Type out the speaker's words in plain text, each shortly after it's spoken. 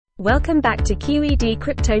Welcome back to Q.E.D.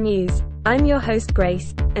 Crypto News. I'm your host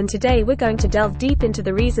Grace, and today we're going to delve deep into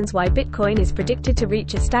the reasons why Bitcoin is predicted to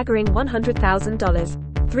reach a staggering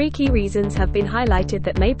 $100,000. 3 key reasons have been highlighted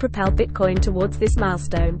that may propel Bitcoin towards this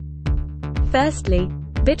milestone. Firstly,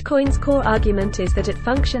 Bitcoin's core argument is that it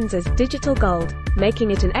functions as digital gold,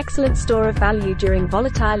 making it an excellent store of value during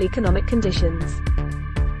volatile economic conditions.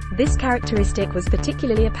 This characteristic was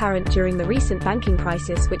particularly apparent during the recent banking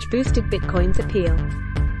crisis, which boosted Bitcoin's appeal.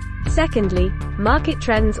 Secondly, market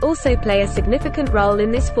trends also play a significant role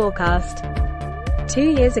in this forecast.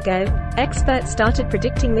 2 years ago, experts started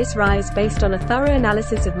predicting this rise based on a thorough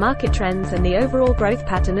analysis of market trends and the overall growth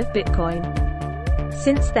pattern of Bitcoin.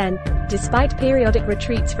 Since then, despite periodic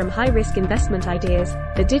retreats from high-risk investment ideas,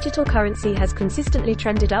 the digital currency has consistently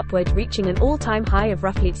trended upward, reaching an all-time high of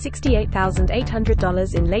roughly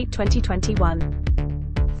 $68,800 in late 2021.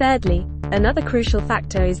 Thirdly, another crucial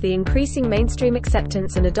factor is the increasing mainstream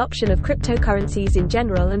acceptance and adoption of cryptocurrencies in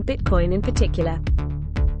general and Bitcoin in particular.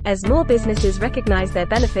 As more businesses recognize their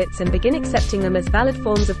benefits and begin accepting them as valid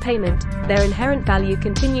forms of payment, their inherent value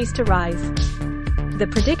continues to rise. The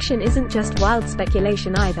prediction isn't just wild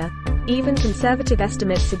speculation either. Even conservative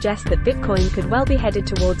estimates suggest that Bitcoin could well be headed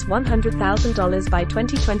towards $100,000 by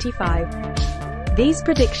 2025. These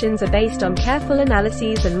predictions are based on careful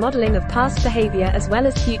analyses and modeling of past behavior as well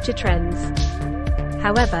as future trends.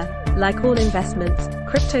 However, like all investments,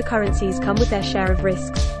 cryptocurrencies come with their share of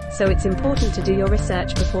risks, so it's important to do your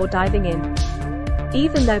research before diving in.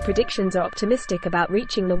 Even though predictions are optimistic about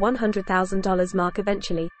reaching the $100,000 mark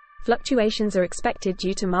eventually, fluctuations are expected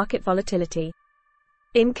due to market volatility.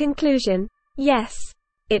 In conclusion, yes,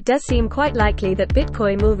 it does seem quite likely that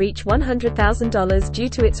Bitcoin will reach $100,000 due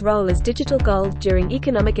to its role as digital gold during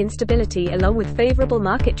economic instability, along with favorable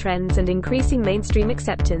market trends and increasing mainstream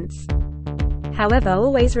acceptance. However,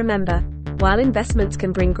 always remember, while investments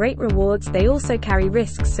can bring great rewards, they also carry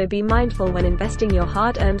risks, so be mindful when investing your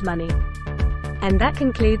hard-earned money. And that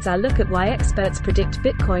concludes our look at why experts predict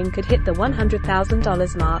Bitcoin could hit the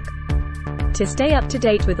 $100,000 mark. To stay up to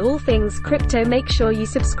date with all things crypto, make sure you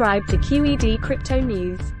subscribe to Q.E.D. Crypto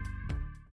News.